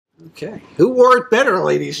Okay. Who wore it better,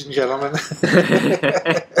 ladies and gentlemen?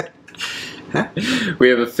 We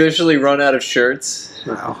have officially run out of shirts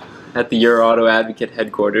Well, at the Your Auto Advocate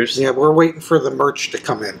headquarters. yeah, we're waiting for the merch to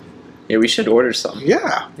come in. Yeah, we should order some.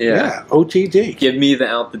 Yeah. OTD. Give me the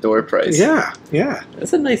out the door price. Yeah.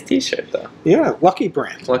 That's a nice t-shirt, though. Yeah, Lucky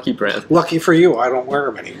brand. Lucky brand. Lucky for you, I don't wear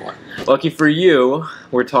them anymore. Lucky for you,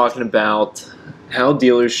 we're talking about how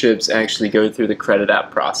dealerships actually go through the credit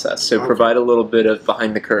app process. So provide a little bit of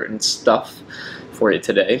behind the curtain stuff for you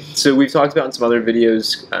today. So we've talked about in some other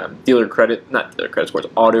videos,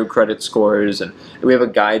 auto credit scores, and we have a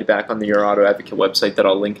guide back on the Your Auto Advocate website that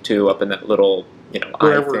I'll link to up in that little,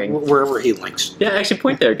 wherever he links. Yeah, actually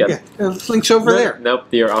point there again. Yeah, links over there. Nope,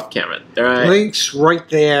 you're off camera. All right. Links right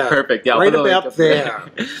there. Perfect. Yeah, right about there.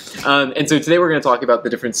 And so today we're going to talk about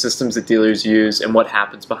the different systems that dealers use and what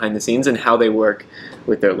happens behind the scenes and how they work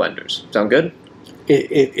with their lenders. Sound good?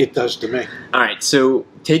 It does to me. All right, so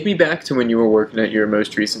take me back to when you were working at your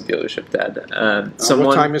most recent dealership, Dad.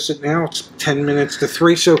 What time is it now? It's 10 minutes to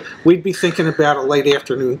 3, so we'd be thinking about a late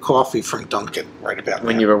afternoon coffee from Dunkin' right about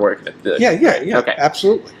when now. you were working at the... Yeah, okay.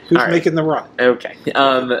 Absolutely. Who's making the run? Okay.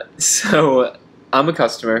 So I'm a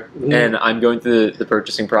customer, and I'm going through the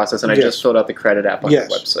purchasing process, and I just filled out the credit app on your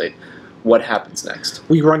website. What happens next?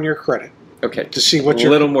 We run your credit. Okay. To see what a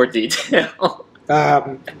little more detail.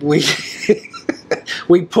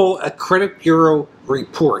 We pull a credit bureau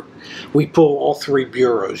report. We pull all 3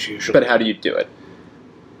 bureaos usually. But how do you do it?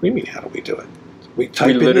 What do you mean, how do we do it? We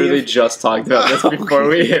literally just talked about this before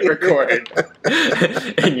we hit record.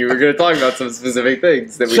 And you were going to talk about some specific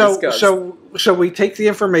things that we discussed. So we take the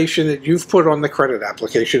information that you've put on the credit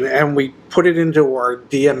application and we put it into our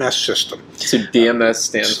DMS system. So DMS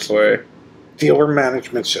stands for? Dealer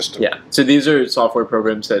Management System. Yeah. So these are software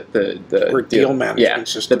programs that the deal management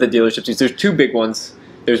system that the dealerships use. There's 2 big ones.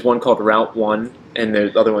 There's one called Route 1, and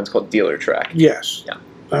the other one's called Dealer Track. Yes. Yeah.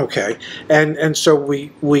 Okay. And so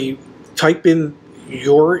we type in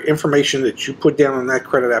your information that you put down on that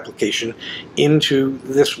credit application into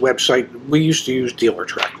this website. We used to use Dealer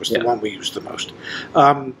Track, was the one we used the most.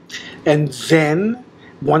 And then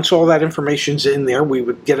once all that information's in there, we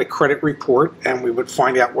would get a credit report and we would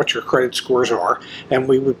find out what your credit scores are. And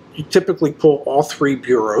we would typically pull all 3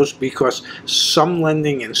 bureaus because some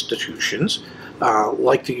lending institutions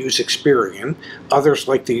like to use Experian, others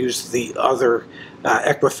like to use the other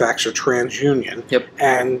Equifax or TransUnion,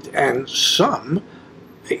 and some,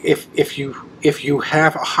 if you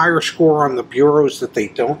have a higher score on the bureaus that they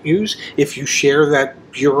don't use, if you share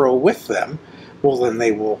that bureau with them, well then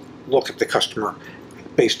they will look at the customer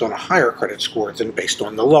based on a higher credit score than based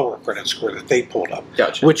on the lower credit score that they pulled up.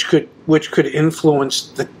 Gotcha. Which could influence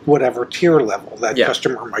the whatever tier level that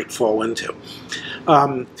customer might fall into.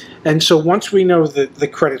 And so once we know the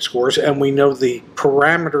credit scores and we know the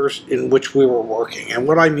parameters in which we were working, and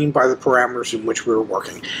what I mean by the parameters in which we were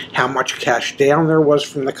working, how much cash down there was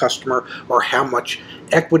from the customer, or how much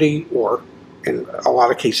equity, or in a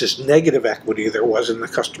lot of cases negative equity there was in the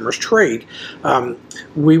customer's trade,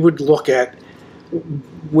 we would look at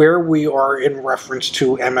where we are in reference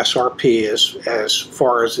to MSRP as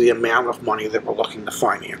far as the amount of money that we're looking to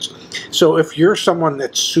finance. So if you're someone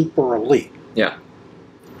that's super elite,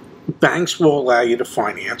 banks will allow you to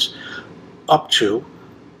finance up to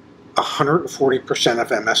 140% of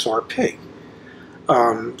MSRP.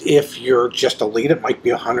 If you're just elite, it might be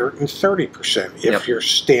 130%. If you're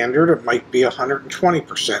standard, it might be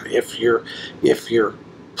 120%. If you're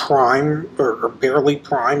prime or barely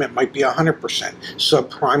prime, it might be 100%.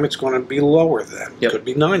 Subprime, it's going to be lower than. It could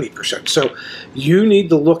be 90%. So you need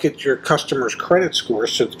to look at your customer's credit score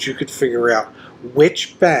so that you could figure out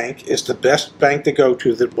which bank is the best bank to go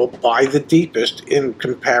to that will buy the deepest in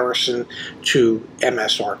comparison to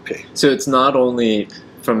MSRP. So it's not only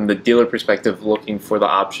from the dealer perspective looking for the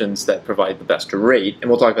options that provide the best rate, and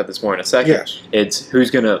we'll talk about this more in a second. Yes. It's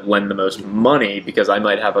who's going to lend the most money, because I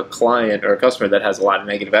might have a client or a customer that has a lot of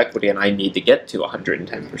negative equity and I need to get to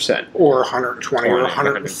 110%. Or 120 or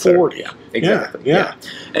 140. Yeah, exactly. Yeah.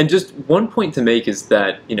 And just one point to make is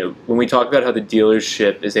that, when we talk about how the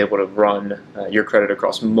dealership is able to run your credit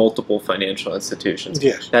across multiple financial institutions,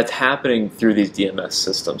 that's happening through these DMS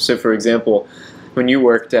systems. So for example, when you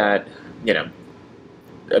worked at,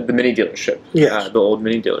 the mini dealership, the old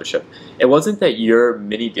mini dealership, it wasn't that your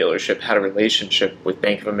mini dealership had a relationship with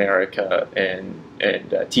Bank of America and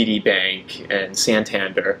TD Bank and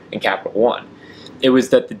Santander and Capital One. It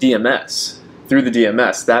was that the DMS, through the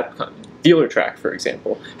DMS, that Dealer Track, for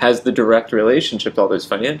example, has the direct relationship to all those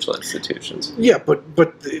financial institutions. Yeah,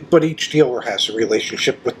 but each dealer has a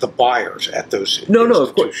relationship with the buyers at those institutions. No,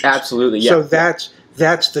 of course, absolutely. Yeah. So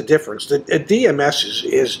That's the difference. The DMS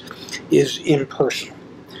is impersonal.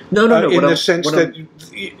 No. In the sense that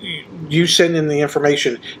you send in the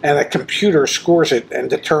information and a computer scores it and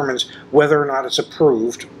determines whether or not it's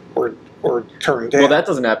approved or turned down. Well, that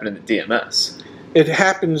doesn't happen in the DMS. It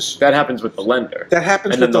happens. That happens with the lender. That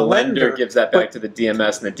happens with the lender. And then the lender gives that back to the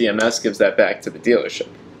DMS, and the DMS gives that back to the dealership.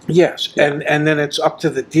 Yes, yeah. and then it's up to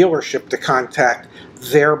the dealership to contact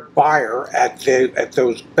their buyer at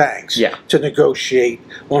those banks to negotiate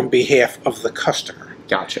on behalf of the customer.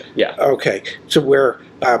 Gotcha. Yeah. Okay. So where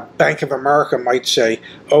Bank of America might say,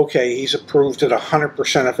 okay, he's approved at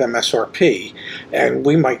 100% of MSRP, and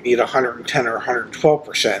we might need 110 or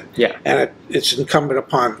 112%. Yeah. And it's incumbent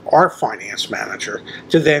upon our finance manager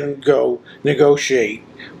to then go negotiate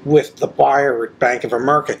with the buyer at Bank of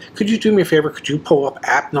America. Could you do me a favor? Could you pull up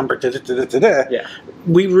app number? Yeah.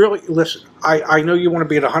 We really, listen, I know you want to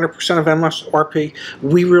be at 100% of MSRP.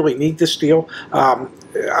 We really need this deal.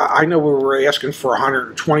 I know we were asking for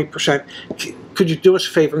 120%. Could you do us a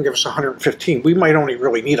favor and give us 115? We might only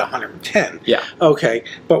really need 110. Yeah. Okay.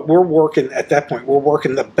 But we're working, at that point, we're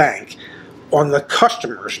working the bank on the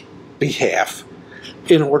customer's behalf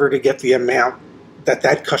in order to get the amount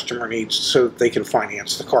that customer needs so that they can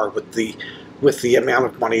finance the car with the amount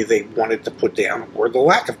of money they wanted to put down or the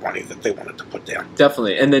lack of money that they wanted to put down.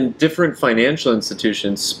 Definitely. And then different financial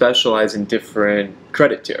institutions specialize in different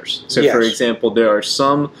credit tiers. So for example, there are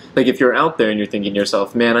some, like if you're out there and you're thinking to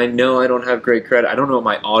yourself, man, I know I don't have great credit. I don't know what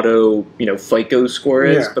my Auto FICO score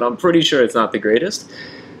is, but I'm pretty sure it's not the greatest.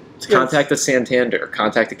 Contact a Santander,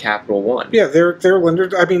 contact a Capital One. Yeah, they're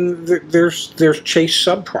lenders. I mean, there's Chase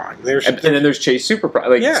Subprime. And then there's Chase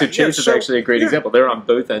Superprime. So Chase is actually a great example. They're on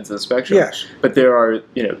both ends of the spectrum. Yes. But there are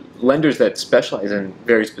lenders that specialize in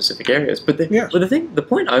very specific areas. But the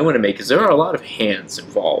point I want to make is there are a lot of hands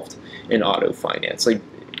involved in auto finance. Like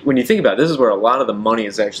when you think about it, this is where a lot of the money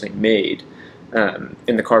is actually made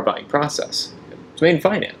in the car buying process. It's made in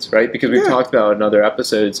finance, right? Because we've talked about in other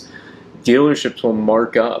episodes, dealerships will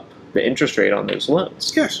mark up the interest rate on those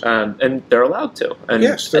loans. Yes. And they're allowed to. And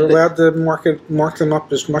yes, they're allowed to mark them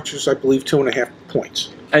up as much as, I believe, 2.5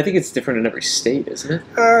 points. I think it's different in every state, isn't it?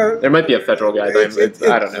 There might be a federal guideline.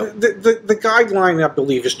 I don't know. The guideline, I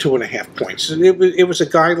believe, is 2.5 points. It was a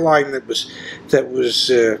guideline that was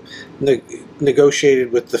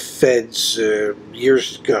negotiated with the feds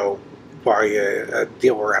years ago by a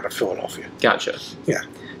dealer out of Philadelphia. Gotcha. Yeah.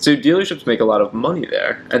 So dealerships make a lot of money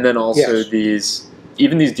there, and then also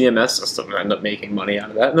even these DMS systems end up making money out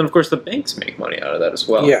of that, and then of course the banks make money out of that as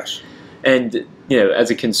well. Yes. And as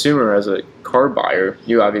a consumer, as a car buyer,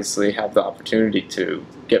 you obviously have the opportunity to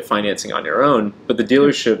get financing on your own, but the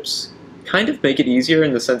dealerships kind of make it easier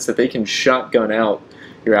in the sense that they can shotgun out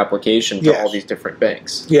your application to all these different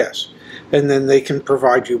banks. Yes, and then they can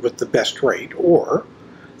provide you with the best rate, or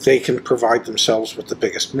they can provide themselves with the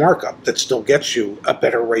biggest markup that still gets you a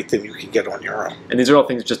better rate than you can get on your own. And these are all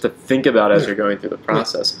things just to think about as you're going through the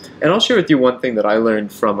process. And I'll share with you one thing that I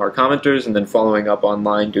learned from our commenters and then following up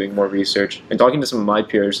online, doing more research, and talking to some of my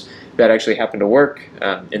peers that actually happen to work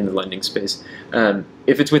in the lending space.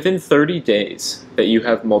 If it's within 30 days that you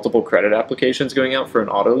have multiple credit applications going out for an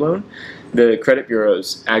auto loan, the credit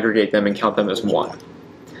bureaus aggregate them and count them as one.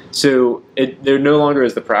 So there no longer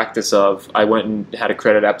is the practice of I went and had a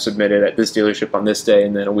credit app submitted at this dealership on this day,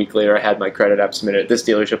 and then a week later I had my credit app submitted at this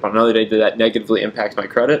dealership on another day. Did that negatively impact my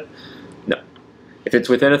credit? No. If it's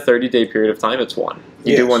within a 30-day period of time, it's one.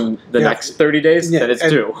 You do one the next 30 days, then it's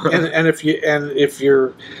two. and if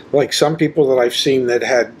you're like some people that I've seen that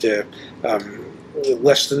had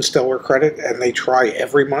less than stellar credit, and they try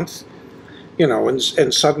every month.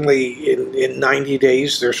 And suddenly in 90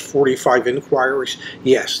 days there's 45 inquiries.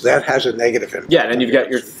 Yes, that has a negative impact. Yeah, and you've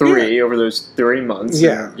got your 3 over those 3 months.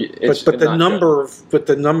 Yeah, but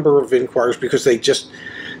the number of inquiries, because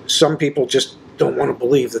some people just don't want to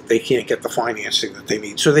believe that they can't get the financing that they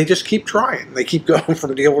need, so they just keep trying. They keep going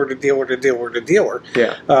from dealer to dealer to dealer to dealer.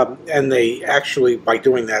 Yeah, and they actually, by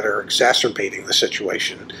doing that, are exacerbating the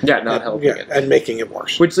situation. Yeah, not helping it and making it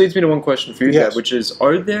worse. Which leads me to one question for you, Dad, which is: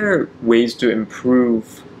 are there ways to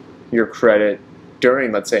improve your credit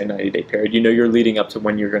during, let's say, a 90-day period? You're leading up to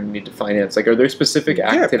when you're going to need to finance. Like, are there specific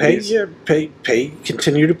activities?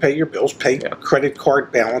 Continue to pay your bills. Pay credit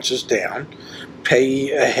card balances down. Pay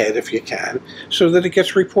ahead if you can, so that it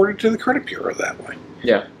gets reported to the credit bureau that way.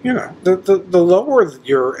 Yeah. The lower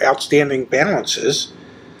your outstanding balances,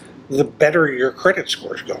 the better your credit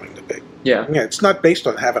score is going to be. Yeah. It's not based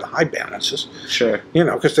on having high balances. Sure.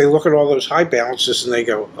 Because they look at all those high balances and they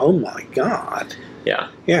go, "Oh my God." Yeah.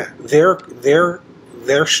 Yeah.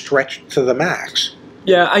 They're stretched to the max.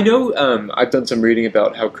 Yeah, I know. I've done some reading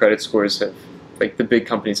about how credit scores have like the big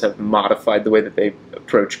companies have modified the way that they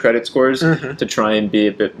approach credit scores to try and be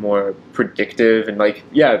a bit more predictive. And like,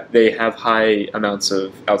 yeah, they have high amounts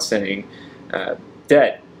of outstanding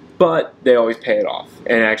debt, but they always pay it off.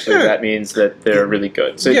 And actually that means that they're really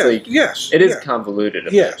good. So it's like, it is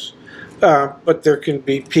convoluted. Yes. But there can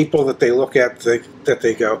be people that they look at that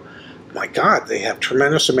they go, my God, they have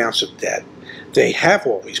tremendous amounts of debt. They have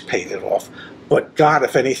always paid it off. But God,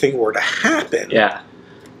 if anything were to happen,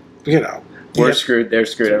 you know, we're screwed. They're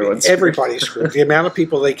screwed. Everyone's screwed. Everybody's screwed. The amount of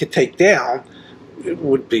people they could take down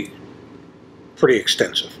would be pretty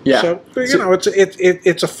extensive. Yeah. So you know,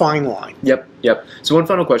 it's a fine line. Yep. So one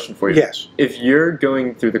final question for you. Yes. If you're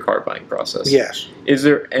going through the car buying process, yes, is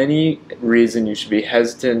there any reason you should be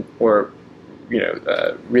hesitant or, you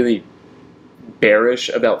know, really bearish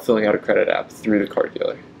about filling out a credit app through the car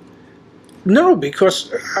dealer? No,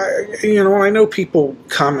 because you know, I know people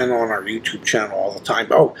comment on our YouTube channel all the time.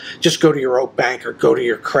 Oh, just go to your own bank or go to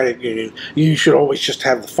your credit union. You should always just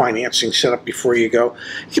have the financing set up before you go.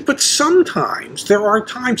 Yeah, but sometimes there are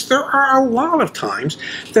a lot of times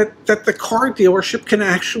that the car dealership can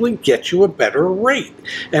actually get you a better rate.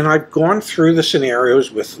 And I've gone through the scenarios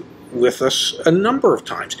with us a number of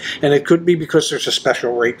times, and it could be because there's a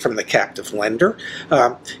special rate from the captive lender.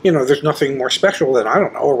 You know, there's nothing more special than, I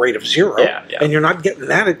don't know, a rate of 0, and you're not getting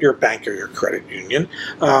that at your bank or your credit union.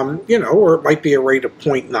 You know, or it might be a rate of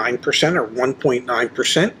 0.9% or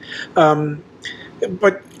 1.9%.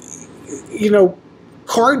 But you know,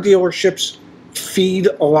 car dealerships feed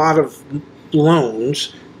a lot of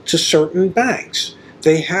loans to certain banks.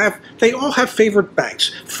 They all have favorite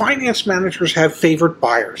banks. Finance managers have favorite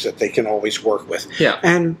buyers that they can always work with. Yeah.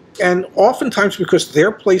 And oftentimes, because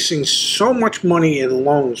they're placing so much money in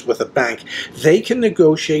loans with a bank, they can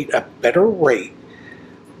negotiate a better rate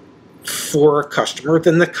for a customer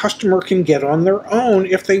than the customer can get on their own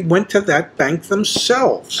if they went to that bank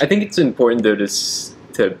themselves. I think it's important, though,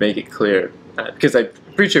 to make it clear, because I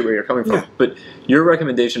appreciate where you're coming from, but your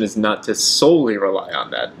recommendation is not to solely rely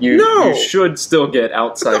on that. You should still get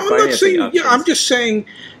outside financing options. I'm just saying,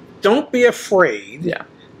 don't be afraid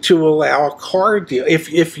to allow a car deal.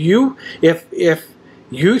 If you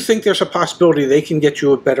think there's a possibility they can get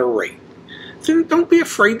you a better rate, then don't be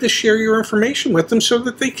afraid to share your information with them so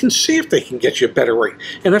that they can see if they can get you a better rate.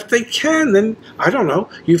 And if they can, then, I don't know,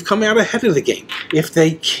 you've come out ahead of the game. If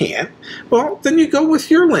they can't, well, then you go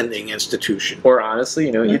with your lending institution. Or honestly,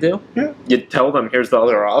 you know what you do? Yeah. You tell them, here's the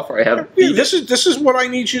other offer I have. Yeah, this is what I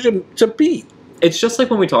need you to beat. It's just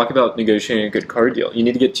like when we talk about negotiating a good car deal. You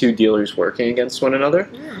need to get two dealers working against one another.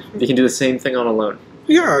 Yeah. You can do the same thing on a loan.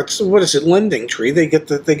 Yeah, it's, what is it, Lending Tree? They get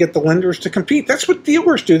the lenders to compete. That's what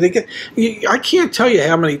dealers do. I can't tell you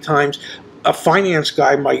how many times a finance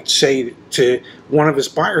guy might say to one of his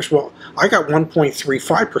buyers, well, I got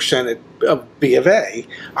 1.35% of B of A.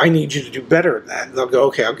 I need you to do better than that. And they'll go,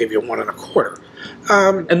 okay, I'll give you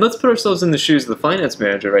 1.25%. And let's put ourselves in the shoes of the finance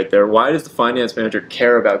manager right there. Why does the finance manager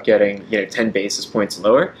care about getting 10 basis points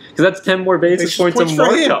lower? Because that's 10 more basis points of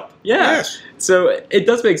markup. Yeah. Yes. So it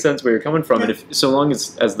does make sense where you're coming from. And so long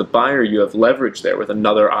as the buyer you have leverage there with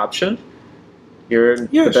another option, you're in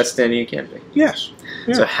the best standing you can be. Yes.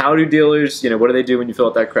 Yeah. So how do dealers, what do they do when you fill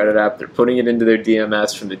out that credit app? They're putting it into their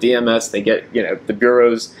DMS. From the DMS, they get, the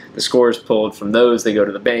bureaus, the scores pulled from those. They go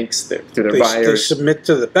to the banks, to their buyers. They submit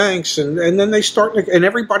to the banks, and then they start, and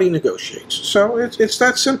everybody negotiates. So it's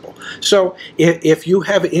that simple. So if you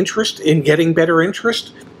have interest in getting better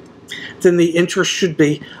interest, then the interest should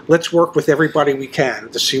be, let's work with everybody we can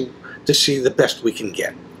to see the best we can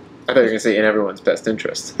get. I thought you were going to say in everyone's best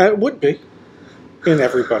interest. It would be. In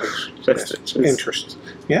everybody's best interest.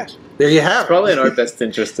 Yes. There you have it. Probably in our best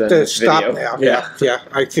interest in this Stop video. now. Yeah.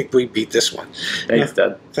 I think we beat this one. Thanks,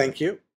 Dad. Thank you.